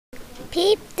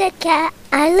Peep the Cat,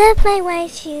 I Love My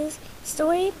White Shoes,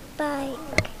 story by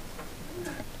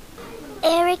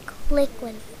Eric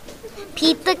Liquin.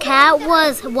 Pete the Cat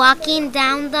was walking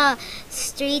down the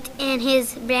street in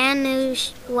his brand new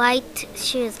white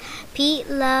shoes. Pete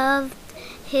loved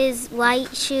his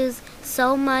white shoes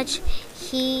so much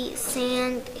he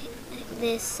sang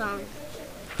this song.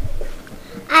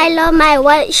 I love my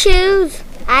white shoes.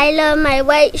 I love my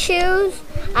white shoes.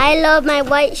 I love my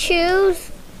white shoes.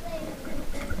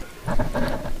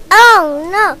 Oh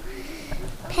no!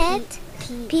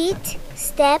 Pete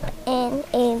stepped in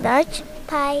a large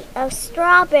pile of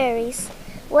strawberries.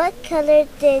 What color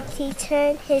did he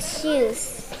turn his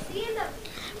shoes?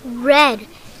 Red.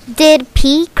 Did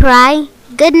Pete cry?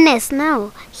 Goodness,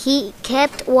 no. He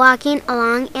kept walking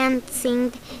along and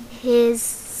singing his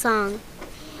song.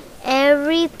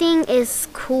 Everything is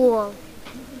cool.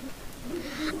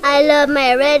 I love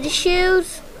my red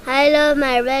shoes. I love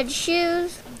my red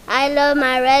shoes. I love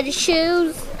my red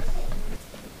shoes.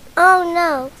 Oh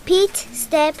no! Pete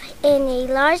stepped in a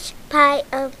large pile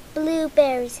of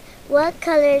blueberries. What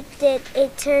color did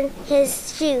it turn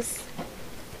his shoes?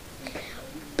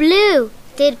 Blue.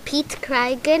 Did Pete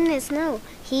cry? Goodness, no.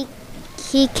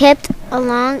 He kept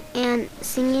along and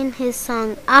singing his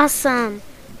song. Awesome.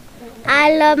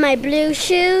 I love my blue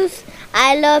shoes.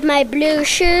 I love my blue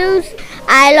shoes.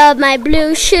 I love my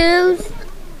blue shoes.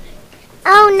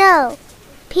 Oh no!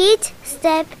 Pete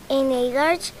stepped in a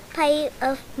large pile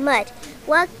of mud.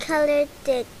 What color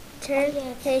did turn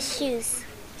his shoes?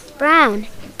 Brown.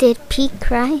 Did Pete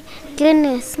cry?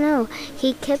 Goodness, no.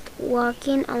 He kept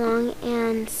walking along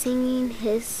and singing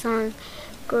his song.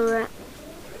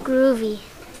 Groovy.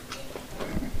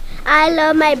 I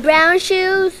love my brown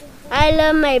shoes. I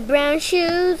love my brown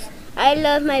shoes. I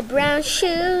love my brown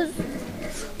shoes.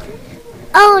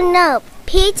 Oh no!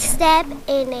 Pete stepped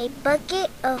in a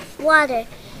bucket of water,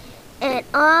 and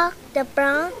all the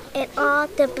brown, and all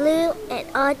the blue, and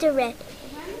all the red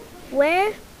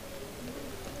were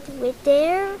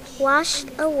there washed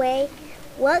away.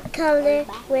 What color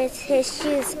was his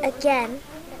shoes again?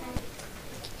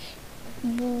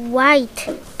 White,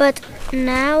 but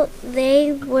now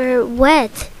they were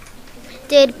wet.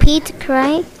 Did Pete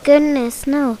cry? Goodness,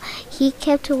 no. He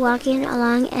kept walking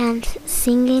along and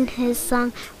singing his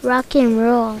song, Rock and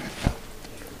Roll.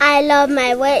 I love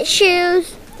my wet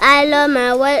shoes. I love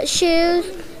my wet shoes.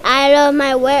 I love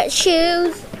my wet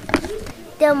shoes.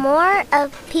 The moral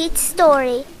of Pete's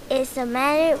story is no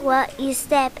matter what you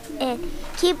step in,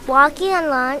 keep walking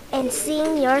along and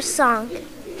sing your song,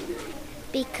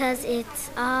 because it's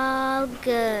all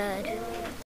good.